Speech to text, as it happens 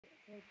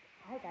Like,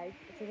 hi guys,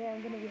 today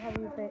I'm gonna be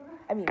having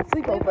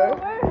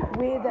sleepover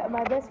with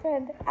my best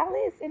friend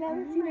Alice, and I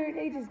haven't seen her in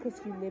ages because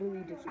she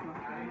literally just moved.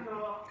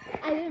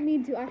 I didn't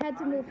mean to. I had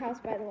to move house,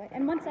 by the way.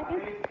 And 1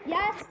 second.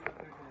 Yes.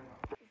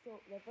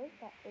 So the first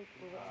time we're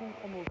watching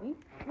a movie.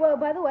 Well,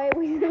 by the way,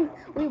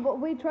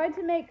 we tried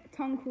to make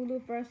tongue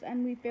Hulu first,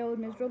 and we failed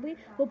miserably.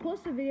 We'll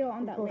post a video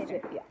on that later.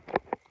 It,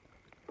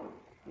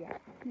 yeah.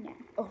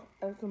 Oh,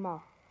 that's a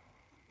mouth.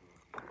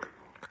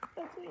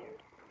 That's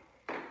weird.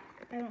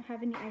 I don't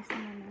have any ice in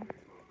my mouth.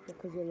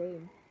 Because you're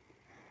lame.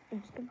 I'm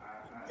just gonna.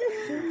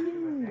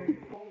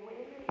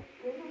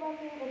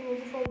 We're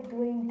just like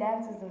doing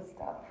dances and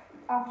stuff.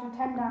 After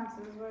 10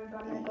 dances, we're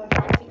gonna go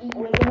down to eat.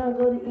 We're gonna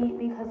go to eat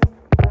because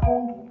we're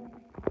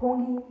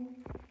hungry.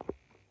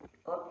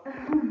 Oh.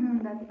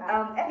 That's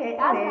bad. Okay,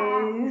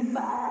 anyways. We're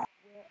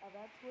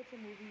about to watch a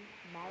movie,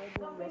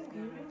 Malibu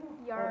Rescue.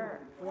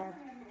 We have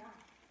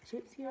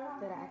chips here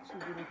that are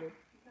actually really good.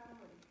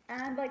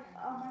 And like,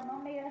 my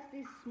mom made us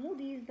these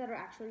smoothies that are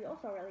actually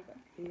also really good.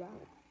 Yeah.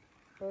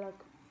 They're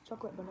like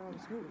chocolate banana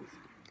smoothies.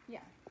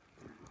 Yeah.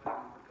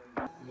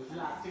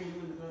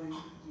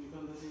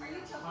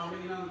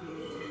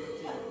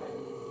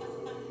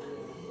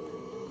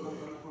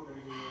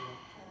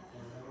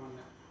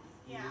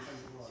 Yeah, she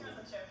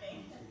wasn't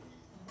joking.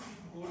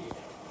 Right.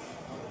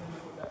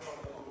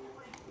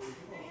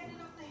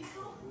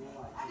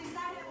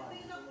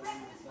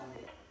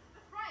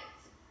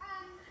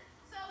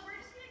 So we're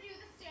just gonna do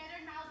the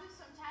standard Malibu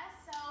swim test.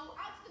 So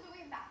out to the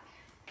movie and back.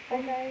 Hi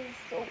guys,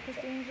 so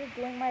Christine's just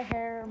doing my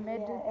hair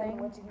mid thing. And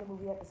watching the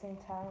movie at the same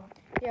time.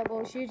 Yeah,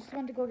 well, she just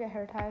went to go get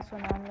hair ties, so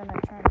now I'm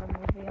gonna turn the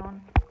movie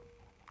on.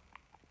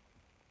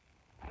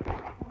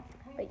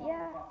 But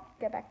yeah,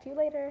 get back to you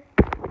later.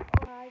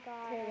 Hi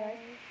guys. Okay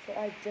guys, so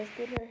I just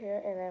did her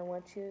hair and I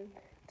want you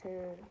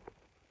to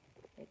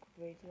like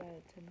rate it out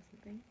of 10 or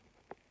something.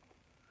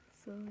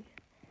 So yeah.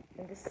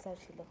 And this is how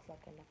she looks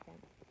like in the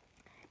front.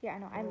 Yeah, I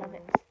know, I love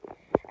it.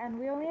 And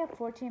we only have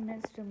 14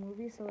 minutes to the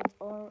movie, so it's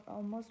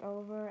almost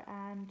over,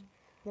 and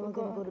then we're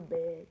gonna go to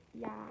bed.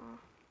 Yeah.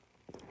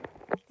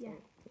 Yeah.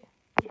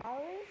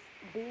 Alice,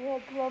 being her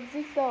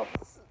clumsy self,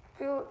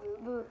 spilled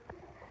the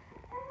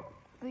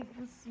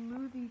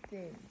smoothie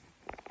thing.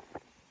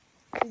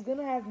 She's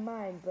gonna have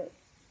mine, but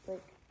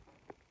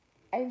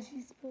and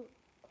she spilled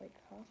like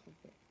half of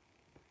it.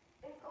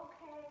 It's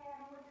okay, I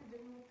know what to do.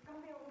 It's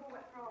gonna be a little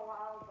wet for a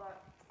while, but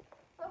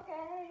it's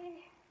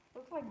okay.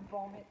 Looks like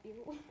vomit,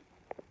 ew.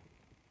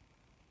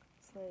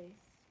 Slay.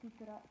 Scoop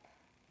it up.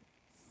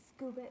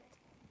 Scoop it.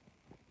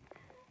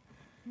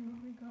 Oh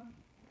my god.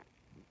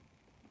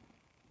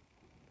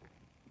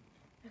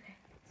 Okay,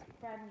 it's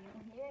brand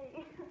new.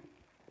 Yay.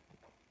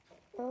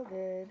 Oh,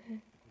 good.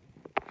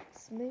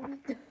 So maybe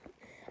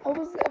I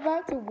was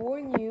about to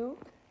warn you.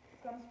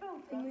 It's gonna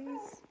spill. And then you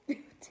spilled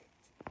it.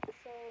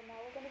 So now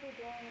we're gonna be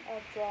doing a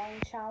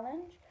drawing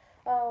challenge.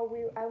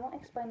 I won't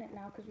explain it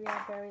now because we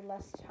have very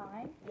less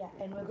time. Yeah,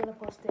 and we're gonna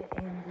post it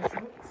in the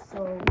shorts.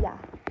 So yeah,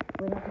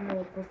 we're not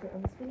gonna post it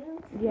on this video.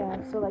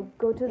 Yeah, so like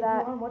go to if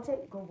that. If you wanna watch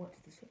it, go watch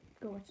the show.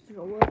 Go watch the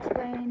show. We'll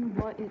explain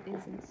what it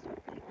is and stuff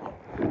like that.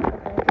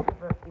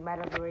 Okay. You might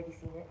have already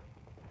seen it.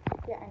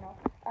 Yeah, I know.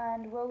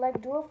 And we'll like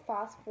do a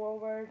fast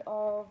forward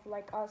of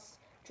like us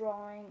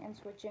drawing and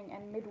switching,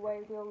 and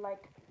midway we'll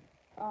like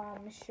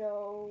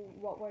show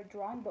what we're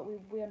drawing, but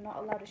we are not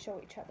allowed to show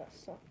each other.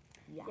 So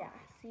yeah.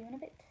 See you in a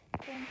bit.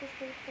 Going to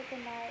sleep for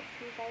the night.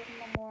 See you guys in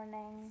the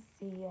morning.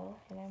 See ya.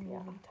 And I'm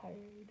really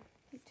tired.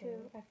 Me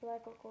too. I feel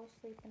like I'll go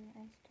sleep in an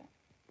instant.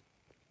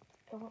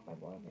 I want my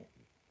bonnet.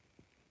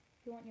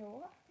 You want your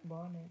what?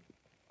 Bonnet.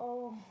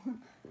 Oh.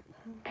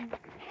 Hi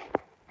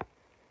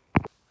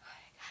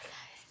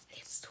guys,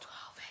 it's 12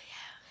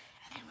 a.m.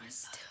 and we're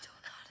still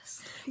not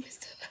asleep. We're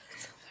still not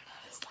asleep.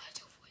 Why'd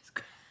your voice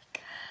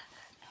crack?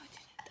 No, I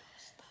didn't.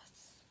 That's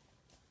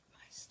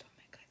my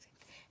stomach, I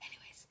think.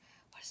 Anyways,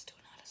 we're still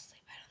not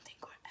asleep. I don't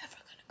think we're ever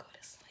gonna go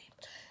to sleep.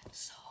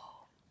 So,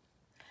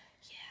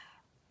 yeah.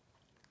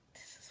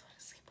 This is what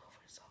a sleepover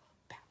is all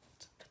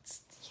about. But,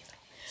 you know,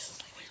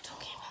 like we're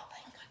talking about,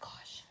 like, oh my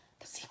gosh,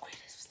 the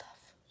secretive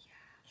stuff. Yeah.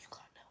 You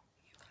gotta know.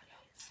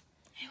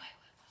 Anyway,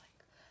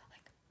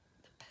 like,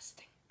 the best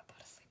thing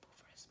about a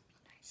sleepover is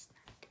midnight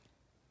snack.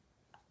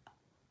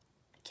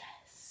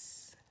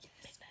 Yes.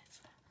 Midnight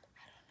snack.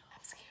 I don't know.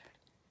 I'm scared.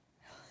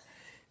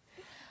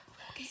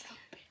 Okay, so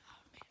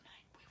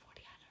midnight. We've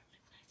already had our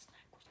midnight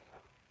snack.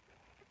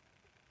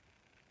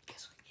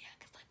 Cause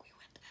like we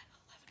went at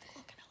 11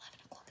 o'clock, and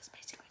 11 o'clock is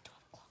basically 12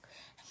 o'clock,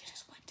 and we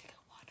just went to get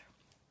water.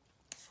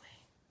 Slay.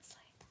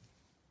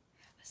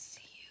 Let's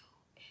see you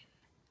in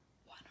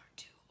 1 or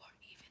 2 or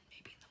even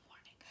maybe in the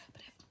morning.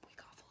 But if we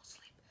got full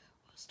asleep,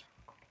 we'll start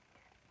recording.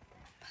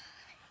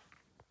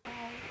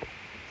 Bye.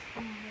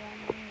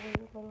 We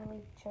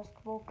literally just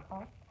woke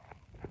up.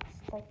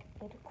 It's like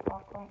 8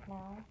 o'clock right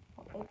now,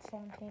 or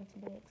 8:17 to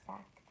be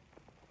exact.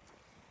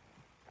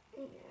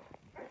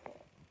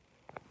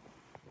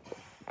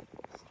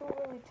 Still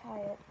really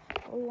tired.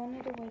 We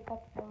wanted to wake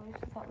up early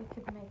so that we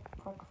could make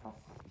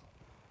breakfast.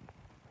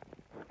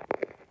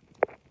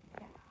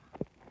 Yeah.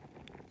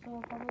 So we're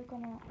probably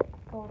gonna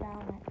go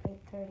down at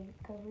 8:30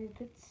 because we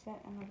did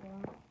set an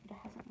alarm, but it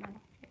hasn't went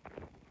off yet.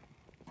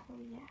 So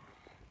yeah.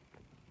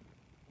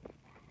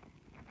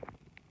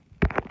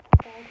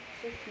 Guys,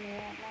 it's just me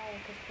right now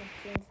because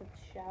Christine's at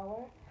the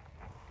shower.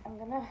 I'm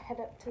gonna head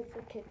up to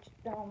the kitchen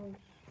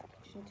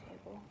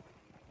table.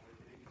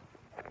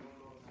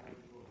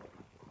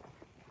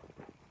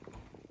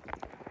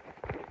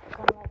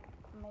 Gonna like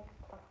make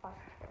a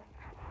pasta.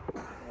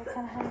 We're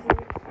kind of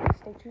hungry.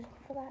 Stay tuned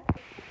for that.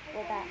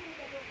 We're back.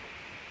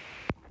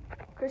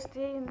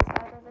 Christine's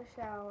out of the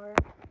shower.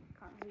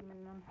 Can't zoom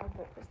in on her,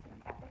 but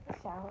Christine's out of the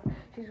shower.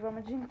 She's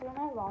rummaging through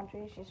my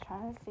laundry. She's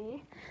trying to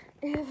see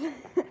if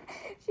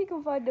she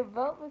can find a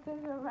belt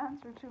because her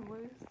pants were too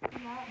loose.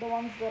 The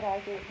ones that I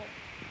gave her.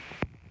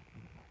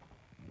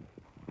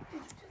 Did you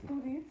just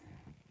do these?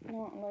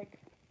 No, like.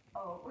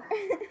 Oh.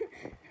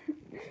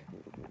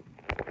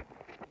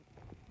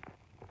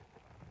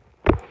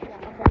 Yeah,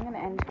 okay, I'm gonna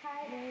end.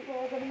 Hi,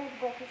 we're gonna make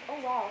breakfast. Oh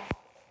wow.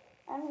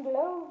 I'm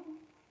glow.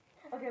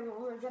 Okay, but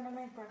we're gonna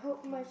make breakfast.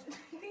 Oh my.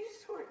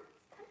 These shorts.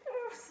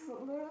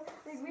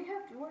 Like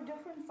we're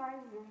different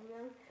sizes.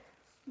 They're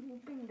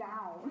swooping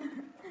down.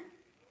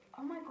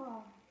 Oh my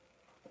god.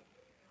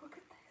 Look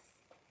at this.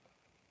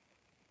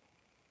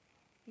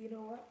 You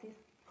know what?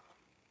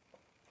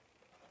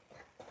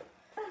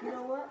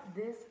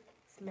 This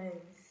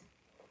slaves.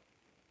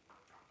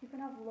 You can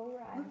have low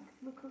rise.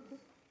 Look at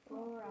this.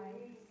 Low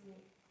rise.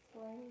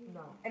 Slave.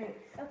 No. Anyway.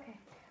 Okay.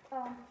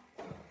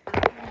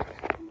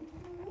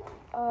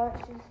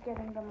 She's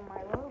getting the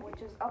Milo,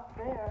 which is up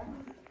there.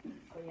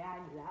 Oh yeah, I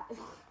knew that.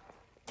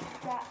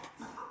 That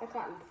That's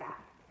not that.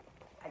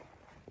 I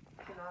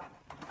cannot.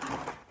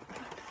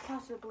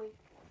 possibly.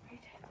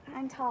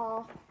 I'm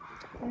tall.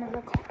 One of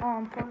the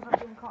pros of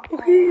being caught.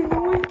 Okay,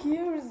 no one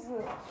cares.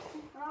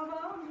 How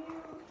about you?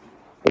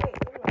 Wait,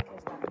 everyone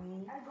cares about me.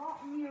 I got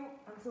you.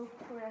 I'm so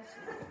precious.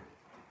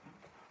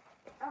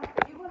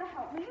 You wanna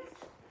help me?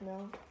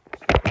 No.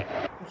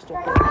 I'm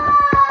stupid.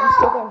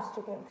 I'm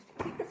stupid.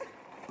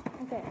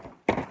 Okay.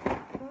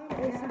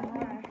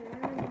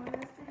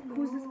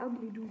 Who's this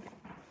ugly dude?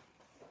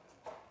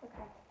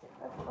 Okay.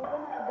 Let's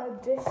open the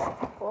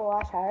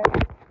dishwasher. I'm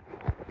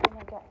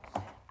gonna get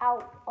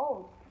out.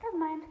 Oh, never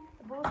mind.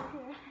 The bowls are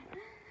here.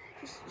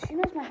 She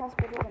knows my house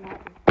better than I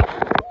do.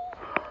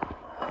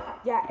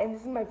 Yeah, and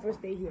this is my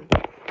first day here.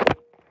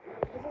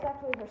 This is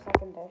actually her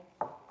second day.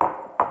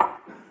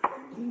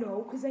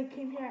 No, because I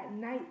came here at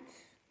night.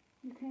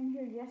 You came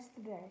here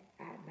yesterday.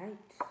 At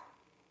night.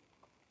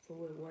 So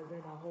it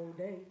wasn't a whole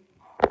day.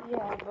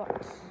 Yeah,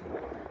 but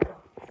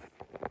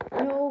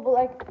no, but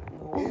like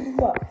No,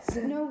 but.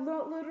 no,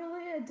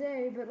 literally a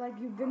day. But like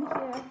you've been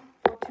here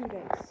for 2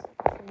 days.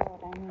 You know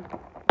what I mean?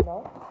 No,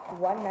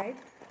 one night.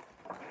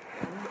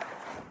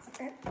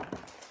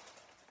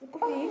 What the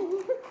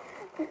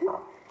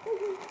fuck?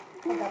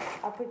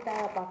 I'll pick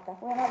that up after.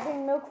 We're not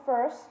doing milk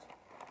first.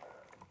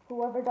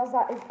 Whoever does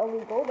that is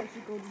illegal. They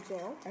should go to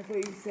jail. I thought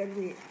you said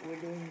we were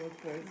doing milk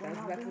first. I was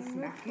not about to doing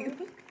smack milk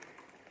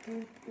you.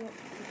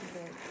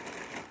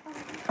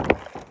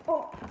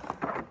 Oh,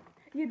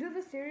 you do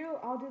the cereal.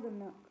 I'll do the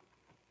milk.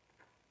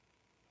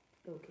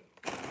 Okay.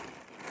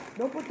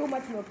 Don't put too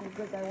much milk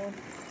because I won't.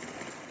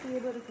 Are you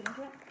able to finish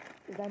it?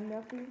 Is that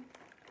enough for you?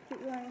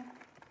 Keep going.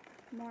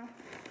 More.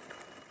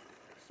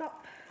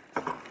 Stop.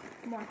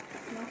 More. I'm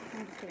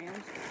just kidding. I'm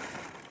just kidding.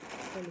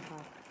 Really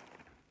hot.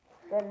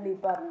 Really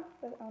hot.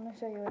 But I want to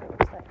show you what it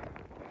looks like.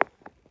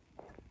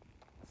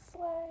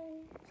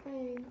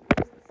 Slay.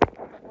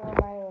 One of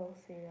my little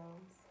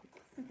cereals.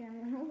 Okay, I'm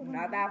gonna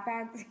Not that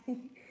fancy.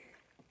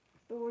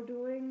 So we're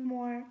doing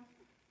more.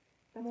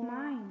 That's More.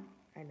 mine.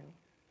 I know.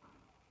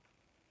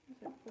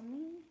 Is it for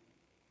me?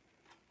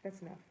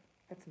 That's enough.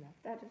 That's enough.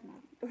 That is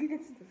not. Okay,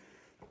 that's enough.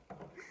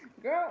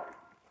 Girl!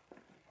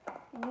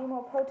 You need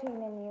more protein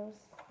in you.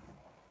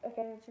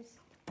 Okay, just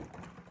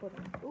Put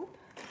it. oop.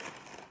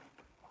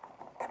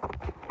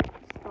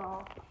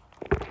 Straw.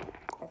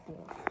 That's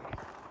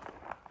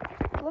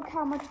enough. Look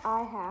how much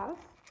I have.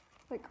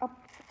 Like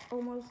up,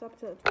 almost up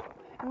to the top.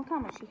 And look how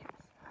much she has.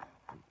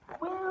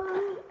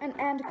 Well,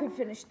 And could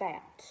finish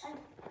that.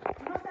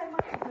 not that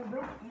much of a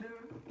milk eater.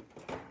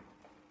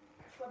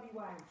 Probably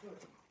why I'm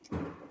short.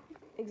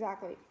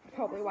 Exactly.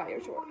 Probably why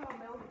you're short. Pour your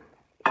milk.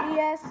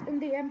 Yes, in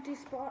the empty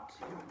spot.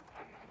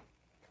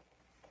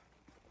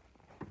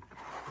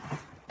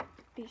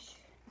 Bish.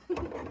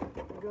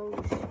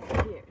 Goes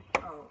here.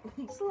 Oh.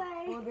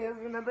 Slay. Well,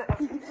 there's another. Why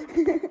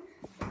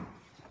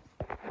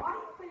are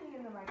you putting it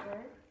in the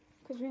microwave?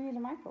 Because we need to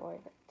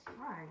microwave it.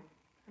 Why?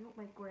 I don't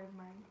microwave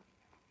mine.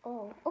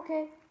 Oh,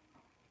 okay.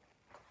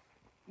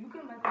 You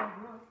can microwave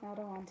yours. No, I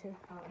don't want to.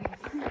 Oh.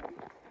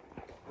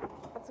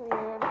 That's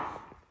weird.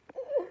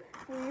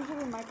 We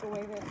usually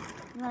microwave it.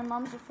 My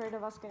mom's afraid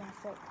of us getting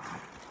sick.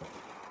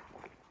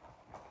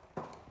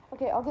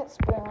 Okay, I'll get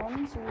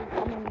spoons. You go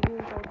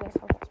guess.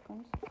 I'll get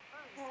spoons.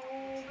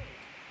 They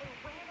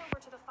ran over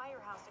to the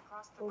firehouse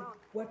across the Oh, road.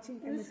 watching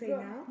MSA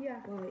girl, now?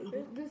 yeah. While we're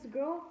eating? This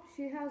girl,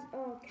 she has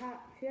a cat.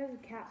 She has a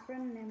cat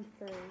friend named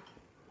Furry.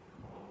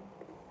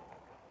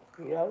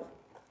 Yes.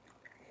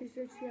 She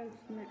said she has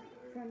a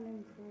friend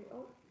named Troy.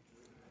 Oh,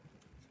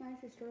 it's my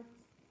sister.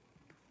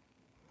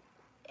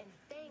 And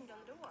banged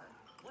on the door.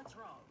 What's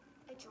wrong?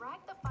 I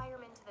dragged the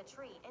fireman to the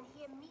tree, and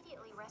he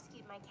immediately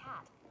rescued my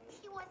cat.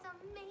 He was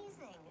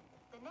amazing.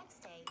 The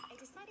next day, I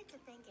decided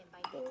to thank him by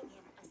making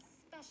him a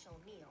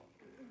special meal.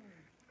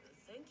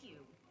 Thank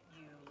you.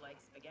 You like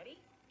spaghetti?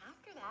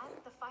 After that,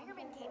 the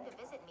fireman came to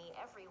visit me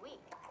every week,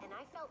 and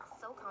I felt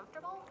so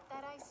comfortable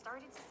that I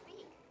started to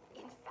speak.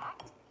 In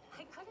fact,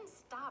 I couldn't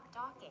stop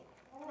talking,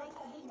 and I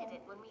hated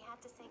it when we had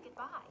to say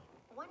goodbye.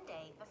 One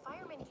day, the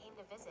fireman came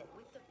to visit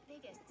with the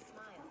biggest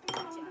smile.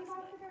 Jasmine,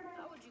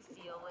 how would you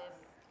feel if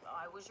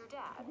I was your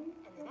dad?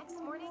 And the next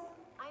morning,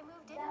 I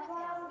moved in with him.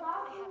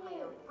 I had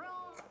my own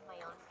room, my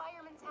own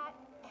fireman's hat,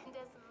 and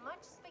as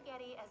much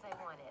spaghetti as I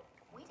wanted.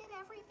 We did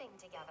everything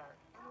together,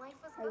 and life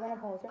was Are you gonna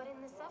good. pause it? But in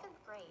the 7th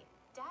grade,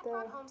 Dad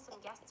brought home some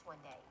guests one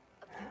day.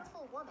 A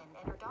beautiful woman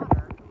and her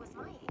daughter who was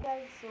my age.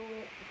 Guys, so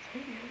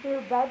we're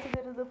about to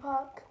go to the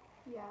park.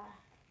 Yeah.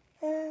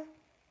 Uh,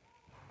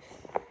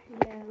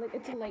 Yeah, like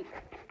it's a lake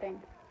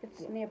thing.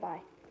 It's nearby.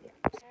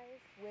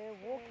 Guys, we're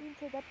walking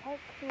to the park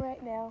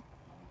right now.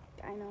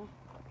 I know.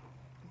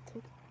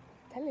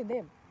 Telling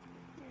them.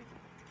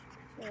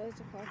 So there's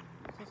a car.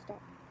 So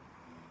stop.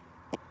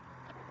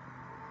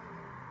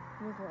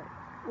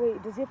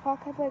 Wait, does your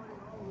park have like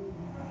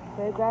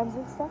playgrounds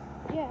and stuff?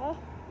 Yeah.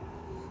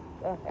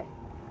 Okay.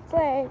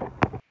 Slay.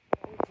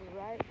 It's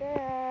right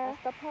there.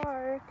 That's the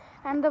park.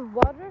 And the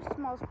water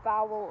smells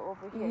foul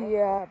over here.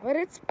 Yeah, but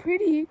it's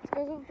pretty.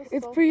 Because of the It's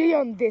sulfur. pretty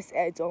on this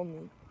edge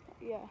only.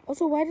 Yeah.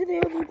 Also, why did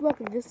they only block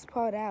this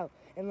part out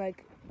and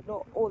like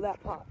not all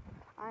that part?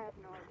 I have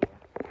no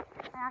idea.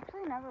 I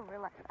actually never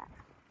realized that.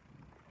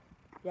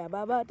 Yeah,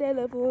 baba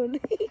telephone.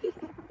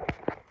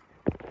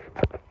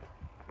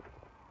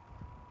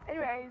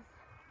 Anyways.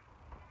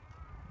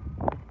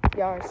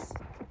 Yours.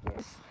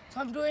 So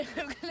I'm doing.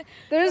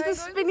 There's the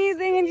spinny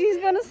thing and she's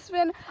gonna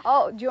spin.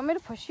 Oh, do you want me to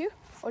push you?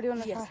 Or do you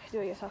want to Yes. do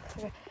it yourself?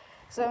 Okay.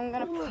 So I'm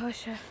gonna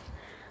push her.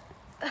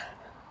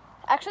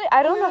 Actually,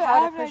 I don't know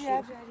how to push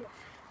you.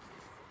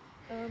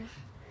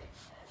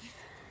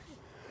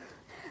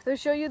 They'll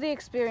show you the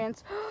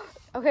experience.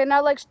 Okay,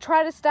 now like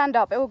try to stand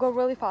up. It will go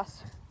really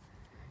fast.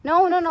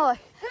 No. Like, no,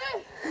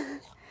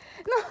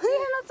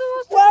 you're not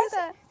supposed to do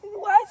that.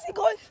 Why is it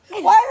going?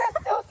 Why is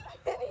it still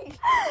spinning?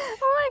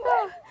 Oh my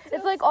god.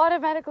 It's like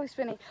automatically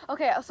spinning.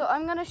 Okay, so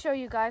I'm gonna show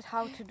you guys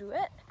how to do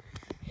it.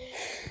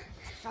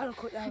 I don't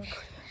quit.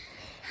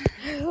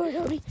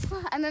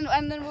 And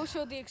then we'll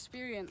show the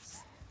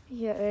experience.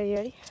 Yeah, are you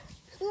ready?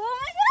 Oh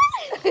my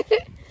god!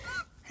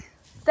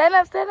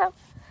 Stand up.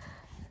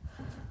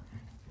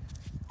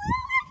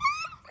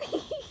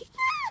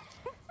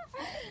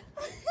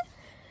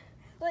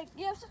 Like,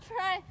 you have to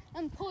try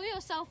and pull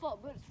yourself up,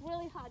 but it's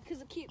really hard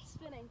because it keeps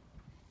spinning.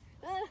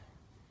 Oh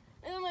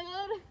my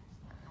god.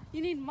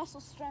 You need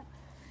muscle strength.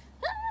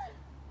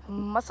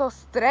 Muscle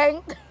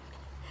strength.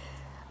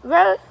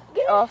 Well,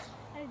 get off.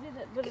 I did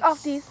it, but Get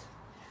off these.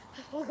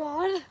 Oh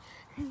god.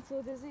 I'm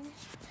so dizzy.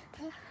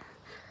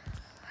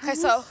 Okay,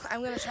 so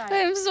I'm gonna try.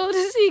 I'm so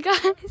dizzy,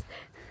 guys.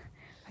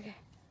 Okay.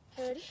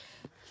 Ready?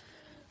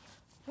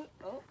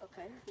 Oh,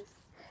 okay. This is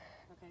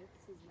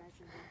nice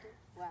and gentle.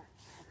 Wow.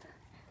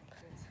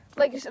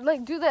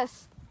 Like do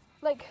this.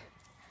 Like.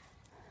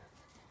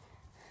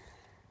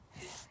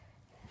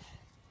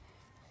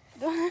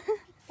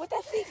 What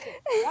that thing?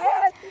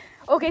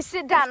 Okay,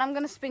 sit down. I'm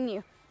gonna spin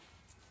you.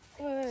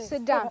 Wait.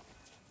 Sit down.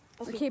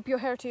 Okay. Keep your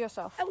hair to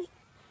yourself. Owie.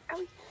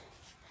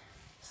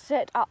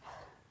 Sit up.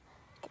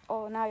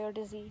 Oh, now you're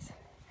diseased.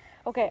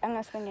 Okay, I'm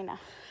gonna spin you now.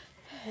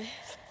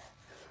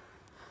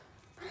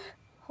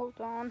 Hold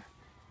on.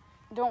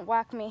 Don't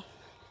whack me.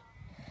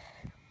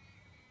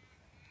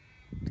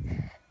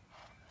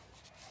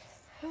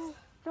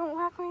 Don't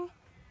whack me.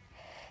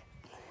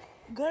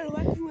 Gonna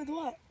whack you with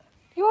what?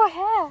 Your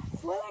hair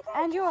What I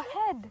got? and your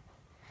head.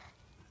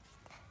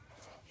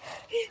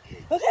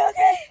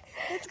 Okay.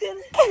 That's good.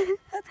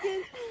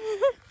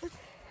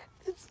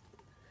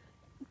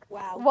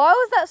 Wow. Why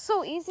was that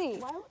so easy?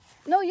 Why?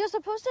 No, you're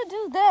supposed to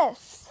do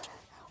this.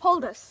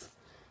 Hold this.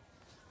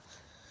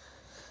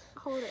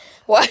 Hold it.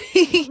 Why?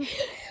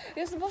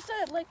 You're supposed to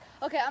like,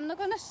 okay, I'm not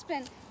gonna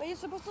spin, but you're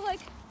supposed to like,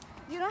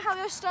 you know how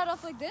you start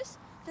off like this?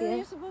 And then Yeah.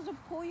 you're supposed to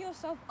pull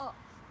yourself up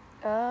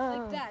Oh.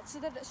 like that so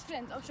that it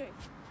spins. I'll show you.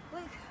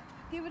 Like,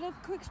 give it a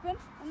quick spin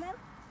and then,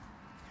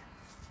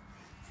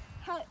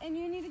 and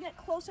you need to get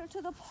closer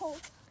to the pole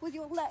with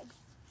your legs.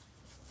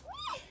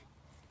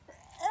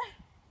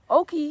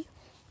 Okay.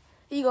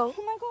 Here you go.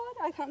 Oh my god,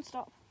 I can't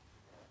stop.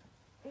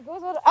 It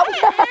goes out. Oh,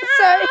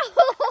 sorry.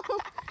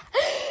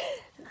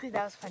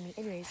 That was funny.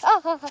 Anyways.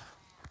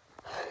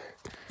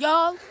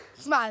 Y'all,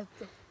 it's my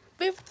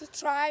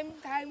 5th time,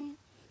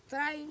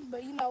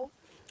 but you know,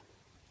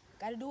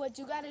 gotta do what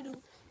you gotta do.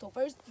 So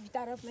first, you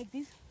start off like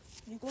this.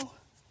 You go.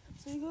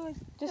 So you go.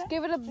 Just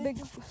give it a big,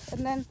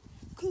 and then,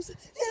 Closer.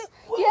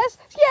 yes,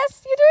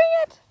 you're doing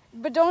it.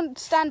 But don't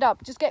stand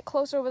up. Just get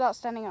closer without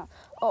standing up.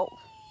 Oh.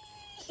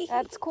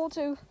 That's cool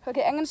too.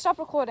 Okay, I'm gonna stop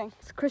recording.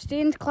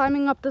 Christine's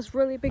climbing up this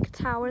really big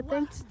tower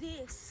thing. What's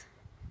this?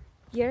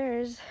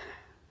 Yours.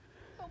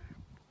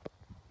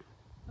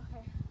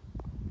 Okay.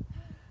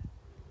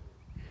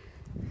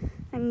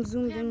 I'm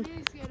zoomed I'm in.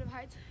 really scared of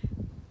heights.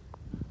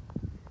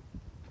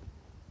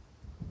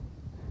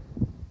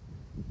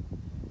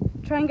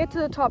 Try and get to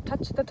the top.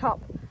 Touch the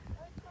top.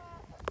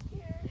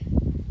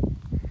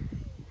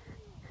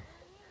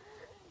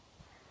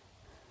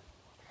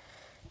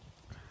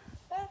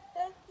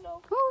 No.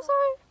 Oh,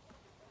 sorry.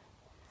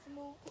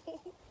 No.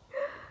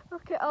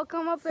 Okay, I'll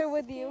come up there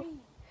with you.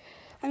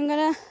 I'm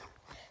gonna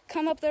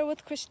come up there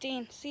with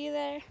Christine. See you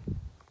there.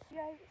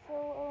 Yeah,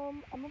 so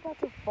I'm about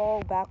to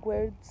fall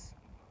backwards.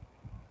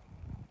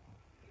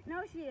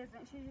 No, she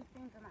isn't. She's just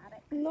being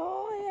dramatic.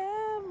 No,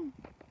 I am.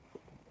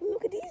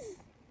 Look at these.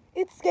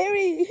 It's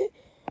scary.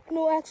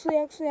 No, actually,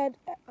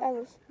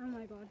 Alice. Oh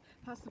my god.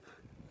 Pass the...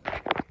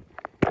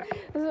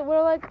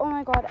 We're like, oh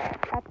my god,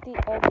 at the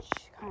edge,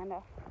 kind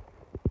of.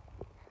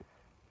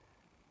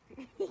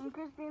 And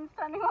Christine's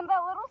standing on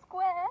that little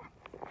square.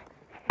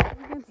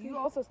 You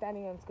also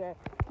standing on square.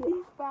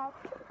 Please stop.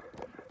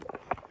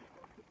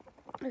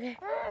 Okay,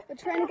 we're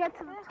trying to get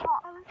to the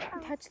top.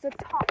 Touch the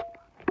top.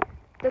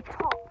 The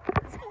top.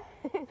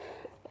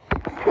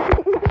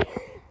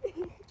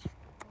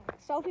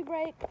 Selfie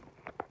break.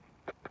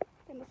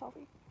 Get the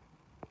selfie.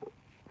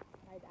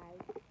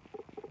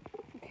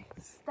 Okay.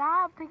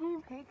 Stop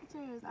taking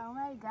pictures. Oh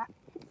my god.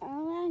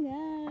 Oh my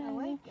god. Oh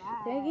my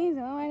god. Taking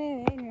so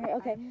many pictures.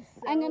 Okay,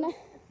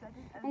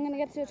 I'm gonna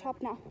get to the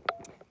top now.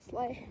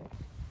 Slay.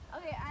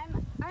 Okay,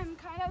 I'm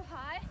kind of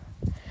high.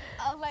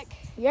 Like,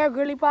 Yeah,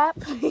 girly pop.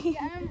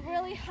 yeah, I'm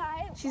really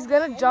high. She's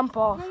gonna jump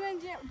off. I'm gonna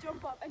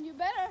jump up, and you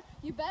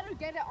better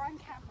get it on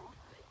camera.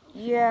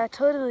 Yeah,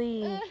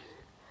 totally.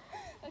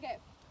 Okay,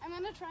 I'm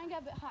gonna try and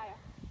get a bit higher.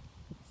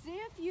 See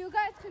if you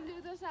guys can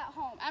do this at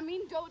home. I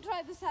mean, don't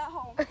try this at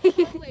home.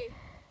 Totally.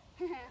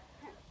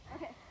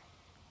 Okay.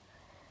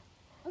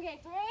 Okay,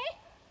 3,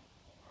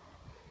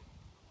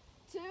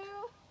 2,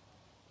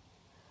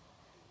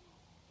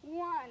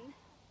 1.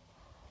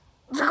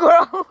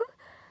 Squirrel.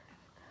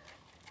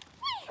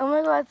 Oh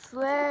my god,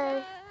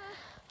 slay.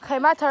 Okay,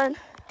 my turn.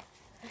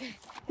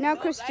 Now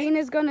Christine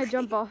is gonna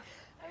jump off.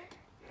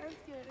 I'm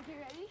scared. Okay,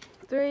 ready?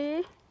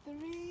 3. 3,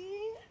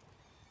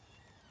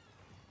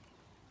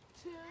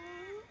 2,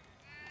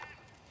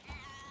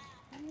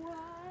 1.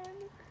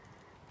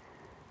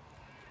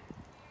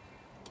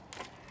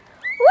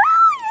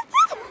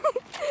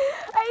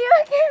 Are you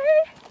okay?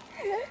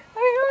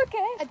 Are you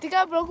okay? I think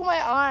I broke my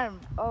arm.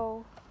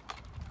 Oh,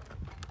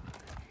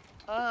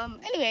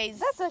 Anyways.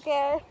 that's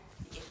okay.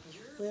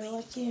 We're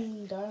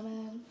watching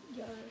Darman.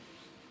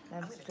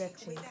 I'm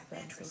stretching because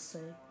I'm so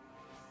sick.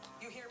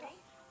 You hear me?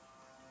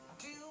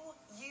 Do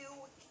you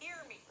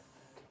hear me?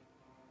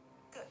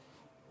 Good.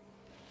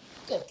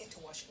 Good. Get to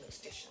washing those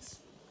dishes.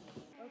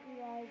 Okay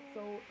guys,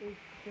 so it's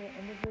the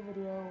end of the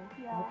video.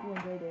 I hope you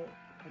enjoyed it.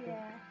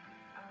 Okay.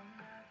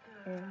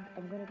 And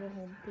I'm gonna go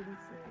home pretty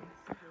soon.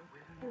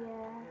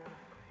 Yeah.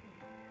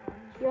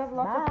 You have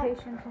lots of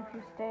patience if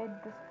you stayed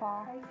this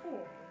far.